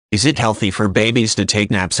Is it healthy for babies to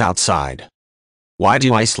take naps outside? Why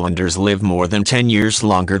do Icelanders live more than 10 years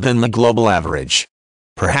longer than the global average?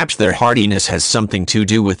 Perhaps their hardiness has something to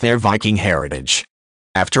do with their Viking heritage.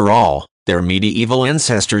 After all, their medieval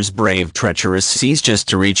ancestors braved treacherous seas just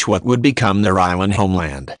to reach what would become their island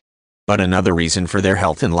homeland. But another reason for their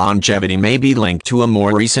health and longevity may be linked to a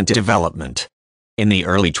more recent development. In the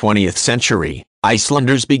early 20th century,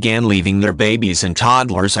 Icelanders began leaving their babies and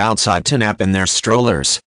toddlers outside to nap in their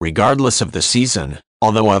strollers, regardless of the season,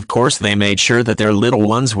 although of course they made sure that their little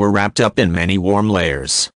ones were wrapped up in many warm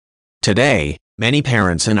layers. Today, many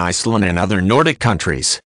parents in Iceland and other Nordic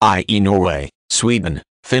countries, i.e. Norway, Sweden,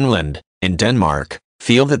 Finland, and Denmark,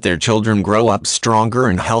 feel that their children grow up stronger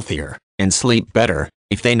and healthier, and sleep better,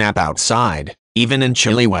 if they nap outside, even in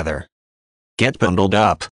chilly weather. Get bundled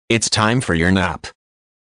up, it's time for your nap.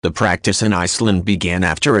 The practice in Iceland began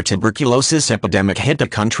after a tuberculosis epidemic hit the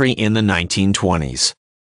country in the 1920s.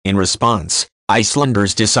 In response,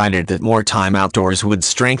 Icelanders decided that more time outdoors would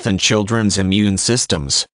strengthen children's immune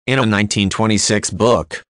systems. In a 1926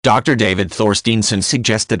 book, Dr. David Thorsteinsson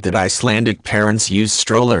suggested that Icelandic parents use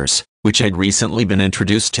strollers, which had recently been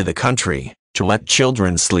introduced to the country, to let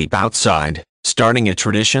children sleep outside, starting a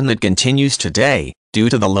tradition that continues today. Due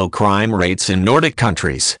to the low crime rates in Nordic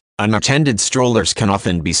countries, unattended strollers can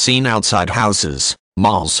often be seen outside houses,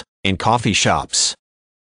 malls, and coffee shops.